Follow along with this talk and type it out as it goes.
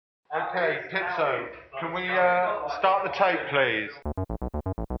Okay, Pizzo, can we start the tape, please?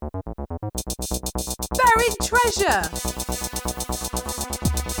 Buried treasure!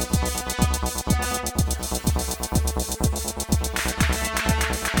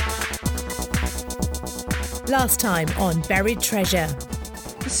 Last time on Buried Treasure.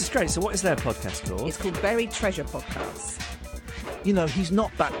 This is great. So what is their podcast called? It's called Buried Treasure Podcast. You know, he's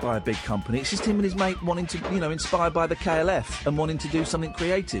not backed by a big company. It's just him and his mate wanting to, inspired by the KLF and wanting to do something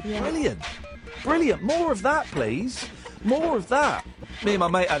creative. Yeah. Brilliant. More of that, please. More of that. Me and my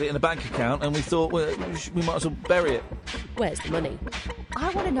mate had it in a bank account and we thought, well, we might as well bury it. Where's the money? I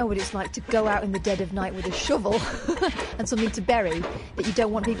want to know what it's like to go out in the dead of night with a shovel and something to bury that you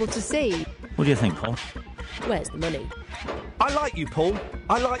don't want people to see. What do you think, Paul? Where's the money? I like you, Paul.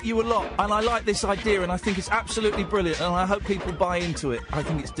 I like you a lot, and I like this idea, and I think it's absolutely brilliant, and I hope people buy into it. I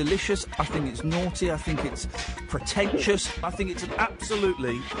think it's delicious, I think it's naughty, I think it's pretentious, I think it's an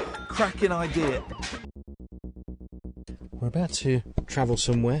absolutely cracking idea. We're about to travel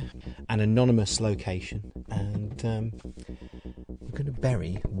somewhere, an anonymous location, and we're going to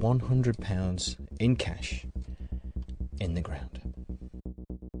bury £100 in cash in the ground.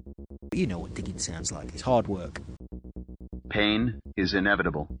 You know what digging sounds like. It's hard work. Pain is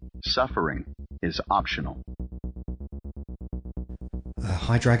inevitable. Suffering is optional.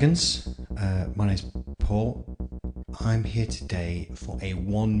 Hi, Dragons. My name's Paul. I'm here today for a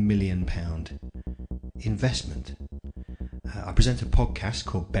 £1 million investment. I present a podcast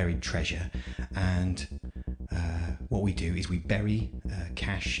called Buried Treasure, and what we do is we bury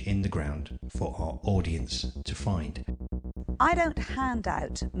cash in the ground for our audience to find. I don't hand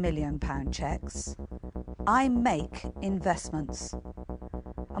out £1 million cheques. I make investments.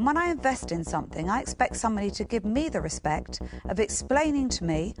 And when I invest in something, I expect somebody to give me the respect of explaining to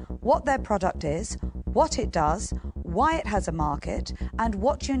me what their product is, what it does, why it has a market, and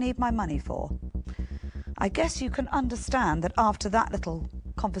what you need my money for. I guess you can understand that after that little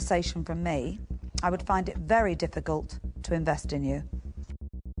conversation from me, I would find it very difficult to invest in you.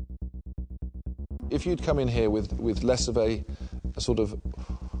 If you'd come in here with less of a sort of,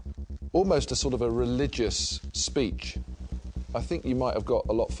 almost a sort of a religious speech, I think you might have got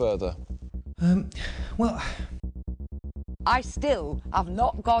a lot further. Well, I still have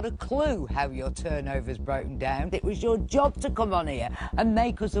not got a clue how your turnover's broken down. It was your job to come on here and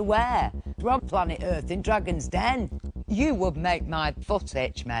make us aware. We're on planet Earth in Dragon's Den. You would make my foot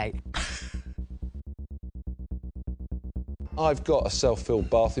itch, mate. I've got a self-filled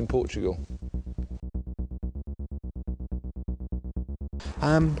bath in Portugal.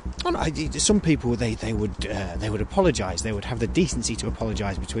 Some people they would apologise. They would have the decency to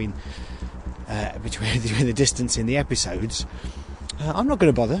apologise between the distance in the episodes. I'm not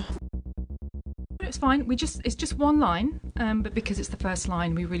going to bother. It's fine. It's just one line, but because it's the first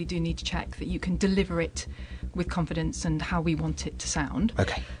line, we really do need to check that you can deliver it with confidence and how we want it to sound.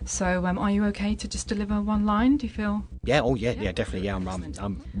 Okay. So, are you okay to just deliver one line? Do you feel? Yeah. Oh, yeah. Yeah, definitely. Yeah,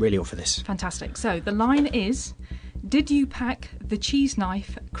 I'm really up for this. Fantastic. So the line is: did you pack the cheese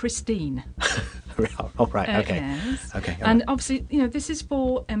knife, Christine? All right. Okay. Yes. Okay. And obviously, this is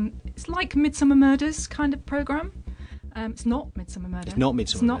for it's like Midsummer Murders kind of programme. It's not Midsummer Murders. It's not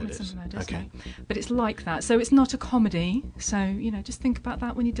Midsummer Murders. Midsummer Murders. Okay. No. But it's like that. So it's not a comedy. So just think about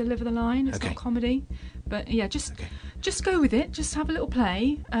that when you deliver the line. It's not comedy. But yeah, just go with it. Just have a little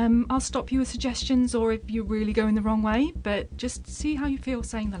play. I'll stop you with suggestions, or if you're really going the wrong way. But just see how you feel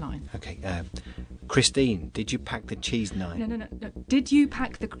saying the line. Okay. Christine, did you pack the cheese knife? No. Did you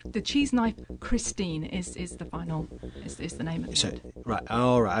pack the cheese knife? Christine is the final is the name of the word. Right.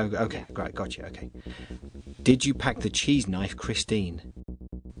 All right. Okay. Great. Gotcha. Okay. Did you pack the cheese knife, Christine?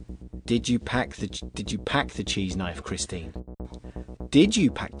 Did you pack the cheese knife, Christine? Did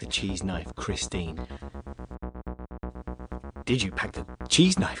you pack the cheese knife, Christine? Did you pack the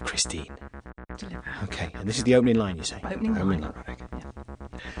cheese knife, Christine? Okay. And this is the opening line, you say? Opening line. Right, okay. Yeah.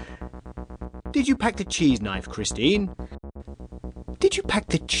 Did you pack the cheese knife, Christine? Did you pack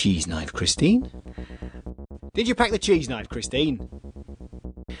the cheese knife, Christine? Did you pack the cheese knife, Christine?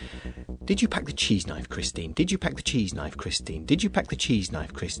 Did you pack the cheese knife, Christine? Did you pack the cheese knife, Christine? Did you pack the cheese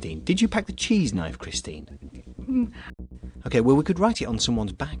knife, Christine? Did you pack the cheese knife, Christine? Okay, well, we could write it on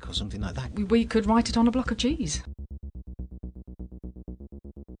someone's back or something like that. We could write it on a block of cheese.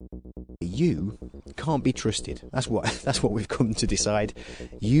 You can't be trusted. That's what we've come to decide.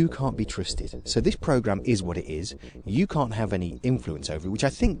 You can't be trusted. So this programme is what it is. You can't have any influence over it, which I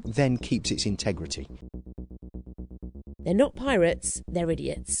think then keeps its integrity. They're not pirates, they're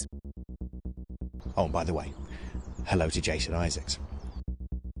idiots. Oh, and by the way, hello to Jason Isaacs.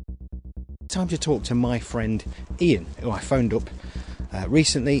 Time to talk to my friend Ian, who I phoned up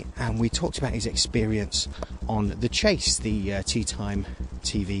recently, and we talked about his experience on The Chase, the Tea Time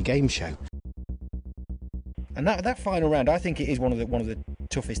TV game show. And that final round, I think it is one of the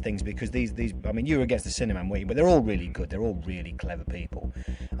toughest things, because these I mean, you're against the Cinnamon, weren't you? But they're all really good. They're all really clever people.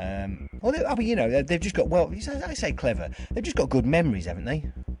 They've just got, well, I say clever. They've just got good memories, haven't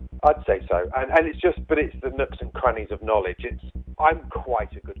they? I'd say so, and it's the nooks and crannies of knowledge. I'm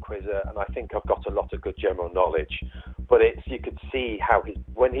quite a good quizzer, and I think I've got a lot of good general knowledge. But you could see how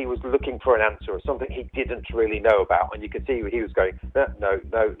when he was looking for an answer or something he didn't really know about, and you could see he was going, no,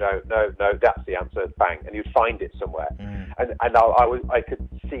 that's the answer, bang, and you'd find it somewhere. And I could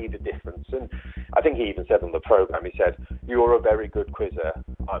see the difference. And I think he even said on the programme, he said, "You're a very good quizzer,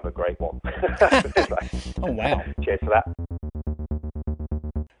 I'm a great one." Oh, wow. Cheers for that.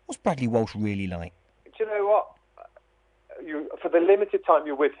 What's Bradley Walsh really like? Do you know what? For the limited time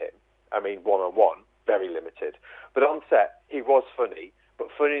you're with him, I mean, one-on-one, very limited. But on set, he was funny,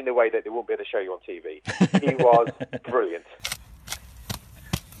 but funny in the way that they won't be able to show you on TV. He was brilliant.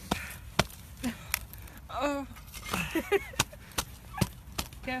 Oh.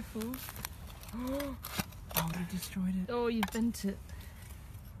 Careful. Oh, you destroyed it. Oh, you bent it.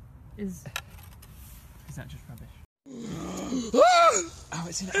 Is that just rubbish? Oh,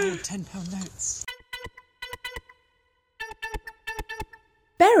 it's in old £10 notes.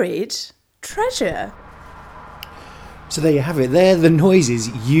 Buried treasure. So there you have it. They're the noises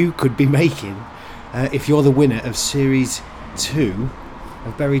you could be making if you're the winner of Series 2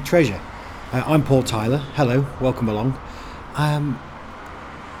 of Buried Treasure. I'm Paul Tyler. Hello, welcome along.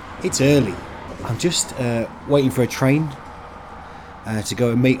 It's early. I'm just waiting for a train to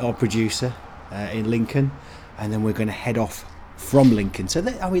go and meet our producer in Lincoln, and then we're going to head off from Lincoln. So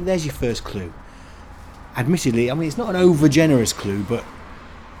there's your first clue. Admittedly, it's not an over-generous clue, but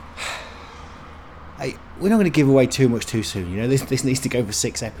we're not going to give away too much too soon. This needs to go for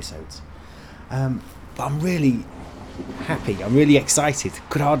 6 episodes. But I'm really happy. I'm really excited.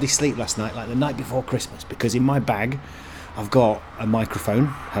 Could hardly sleep last night, like the night before Christmas, because in my bag I've got a microphone.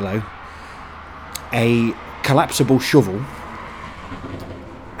 Hello. A collapsible shovel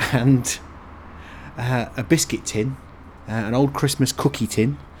and a biscuit tin, an old Christmas cookie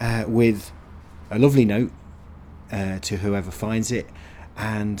tin with a lovely note to whoever finds it,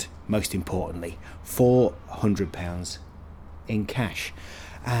 and most importantly, £400 in cash.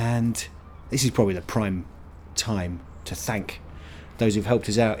 And this is probably the prime time to thank those who've helped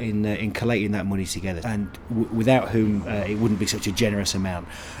us out in collating that money together, and without whom it wouldn't be such a generous amount.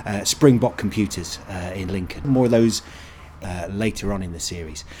 Springbok Computers in Lincoln. More of those later on in the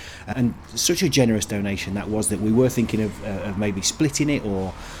series. And such a generous donation that was, that we were thinking of maybe splitting it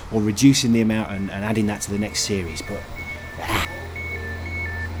or reducing the amount and adding that to the next series. But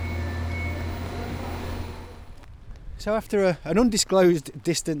so after an undisclosed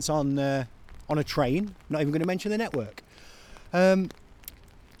distance on a train, not even going to mention the network,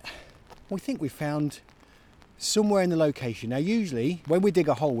 we think we found somewhere in the location. Now usually when we dig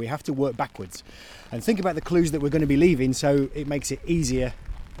a hole we have to work backwards and think about the clues that we're going to be leaving, so it makes it easier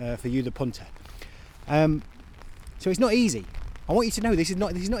for you, the punter. So it's not easy. I want you to know this is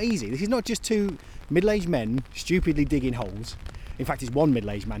not easy. This is not just two middle-aged men stupidly digging holes. In fact, it's one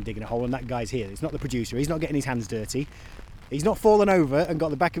middle-aged man digging a hole, and that guy's here. It's not the producer. He's not getting his hands dirty. He's not fallen over and got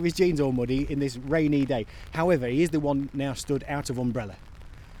the back of his jeans all muddy in this rainy day. However, he is the one now stood out of umbrella.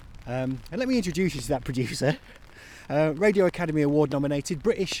 And let me introduce you to that producer. Radio Academy Award nominated,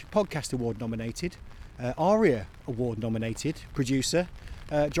 British Podcast Award nominated, ARIA Award nominated producer,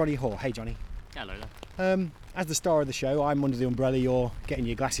 Jonny Hoare. Hey Jonny. Hello there. As the star of the show, I'm under the umbrella, you're getting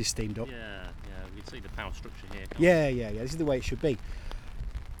your glasses steamed up. Yeah, you can see the power structure here. Yeah, this is the way it should be.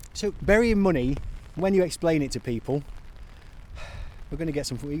 So burying money, when you explain it to people, we're going to get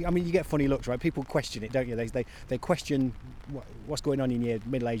some, you get funny looks, right? People question it, don't you? They question what's going on in your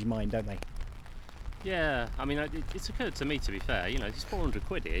middle-aged mind, don't they? Yeah, it's occurred to me, to be fair, it's 400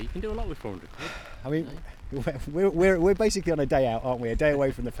 quid here, you can do a lot with 400 quid. We're basically on a day out, aren't we? A day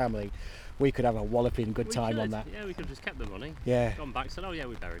away from the family. We could have a walloping good time on that. Yeah, we could have just kept the money. Yeah. Gone back, said, oh yeah,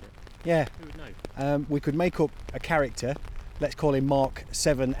 we buried it. Yeah. Who would know? We could make up a character. Let's call him Mark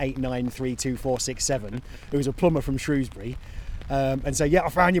 7893247, who's a plumber from Shrewsbury, and say, "Yeah, I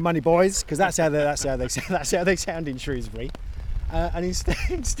found your money, boys," because that's how they sound in Shrewsbury. And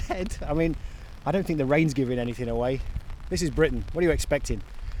instead, I don't think the rain's giving anything away. This is Britain. What are you expecting?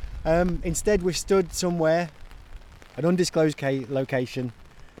 Instead, we're stood somewhere, an undisclosed location,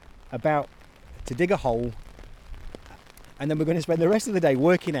 about to dig a hole, and then we're going to spend the rest of the day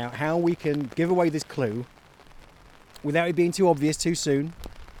working out how we can give away this clue without it being too obvious too soon.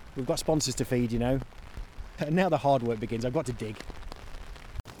 We've got sponsors to feed, And now the hard work begins. I've got to dig.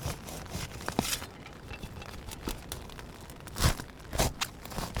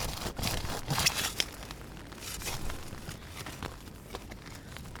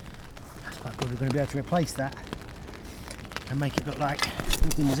 going to be able to replace that and make it look like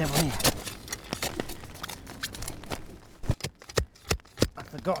nothing was ever here. I've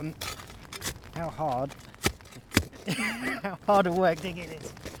forgotten how hard a work digging it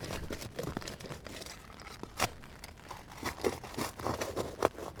is.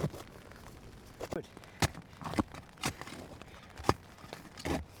 Good.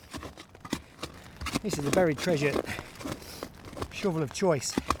 This is the buried treasure shovel of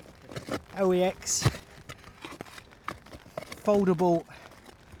choice. OEX foldable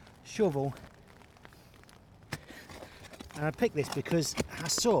shovel. And I picked this because I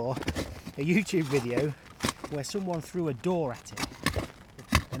saw a YouTube video where someone threw a door at it,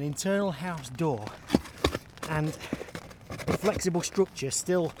 an internal house door, and the flexible structure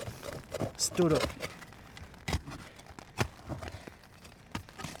still stood up.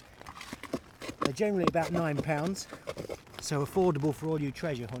 They're generally about £9, so affordable for all you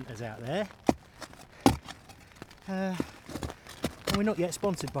treasure hunters out there. And we're not yet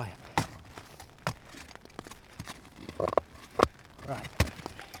sponsored by it. Right.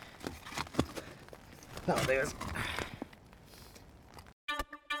 That'll do us.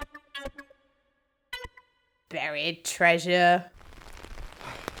 Buried treasure.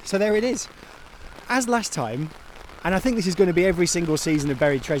 So there it is. As last time, and I think this is going to be every single season of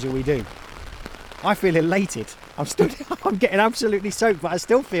Buried Treasure we do. I feel elated. I'm getting absolutely soaked, but I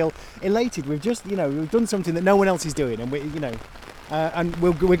still feel elated. We've just, we've done something that no one else is doing, and and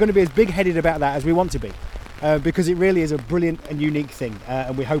we're going to be as big-headed about that as we want to be, because it really is a brilliant and unique thing,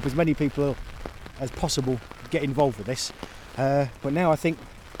 and we hope as many people as possible get involved with this. But now I think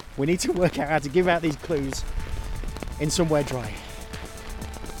we need to work out how to give out these clues in somewhere dry.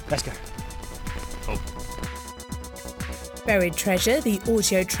 Let's go. Buried Treasure, the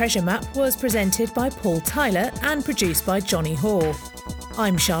audio treasure map, was presented by Paul Tyler and produced by Jonny Hoare.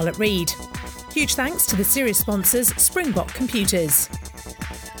 I'm Charlotte Reed. Huge thanks to the series sponsors Springbok Computers.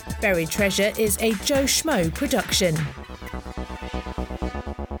 Buried Treasure is a Joe Schmo production.